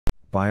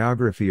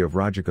Biography of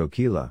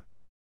Rajakokila.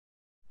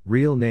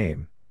 Real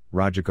name,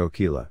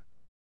 Rajakokila.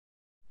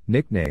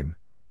 Nickname,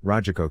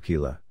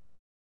 Rajakokila.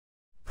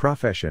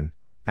 Profession,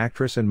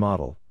 actress and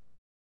model.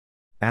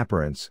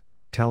 Appearance,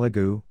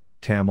 Telugu,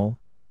 Tamil,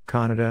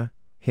 Kannada,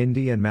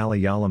 Hindi and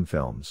Malayalam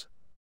films.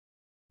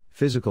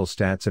 Physical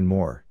stats and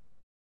more.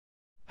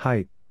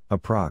 Height,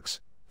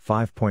 approx.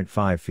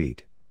 5.5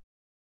 feet.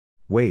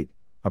 Weight,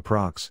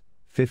 approx.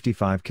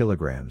 55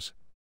 kilograms.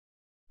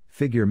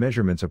 Figure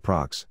measurements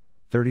approx.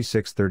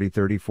 36 30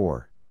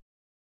 34.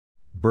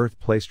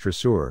 Birthplace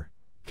Thrissur,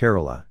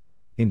 Kerala,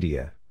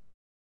 India.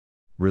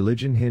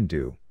 Religion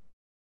Hindu.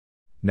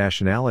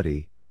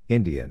 Nationality,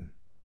 Indian.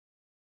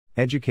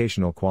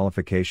 Educational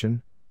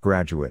qualification,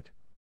 graduate.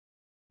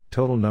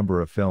 Total number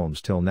of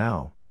films till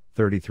now,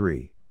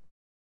 33.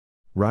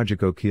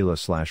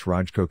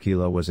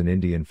 Rajakokila was an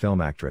Indian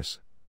film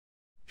actress.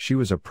 She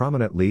was a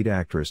prominent lead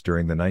actress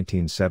during the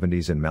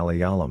 1970s in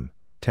Malayalam,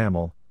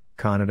 Tamil,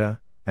 Kannada,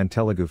 and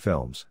Telugu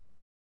films.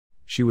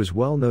 She was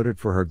well noted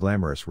for her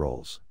glamorous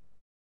roles.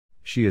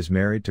 She is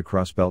married to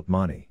Crossbelt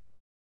Mani.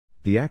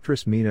 The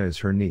actress Meena is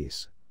her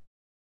niece.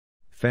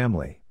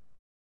 Family.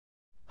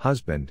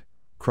 Husband,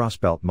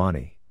 Crossbelt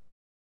Mani.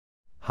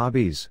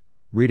 Hobbies,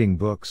 reading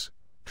books,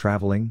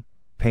 traveling,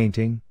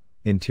 painting,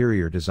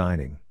 interior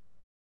designing.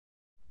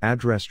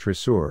 Address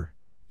Thrissur,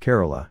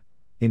 Kerala,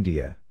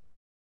 India.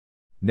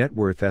 Net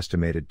worth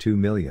estimated $2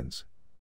 million.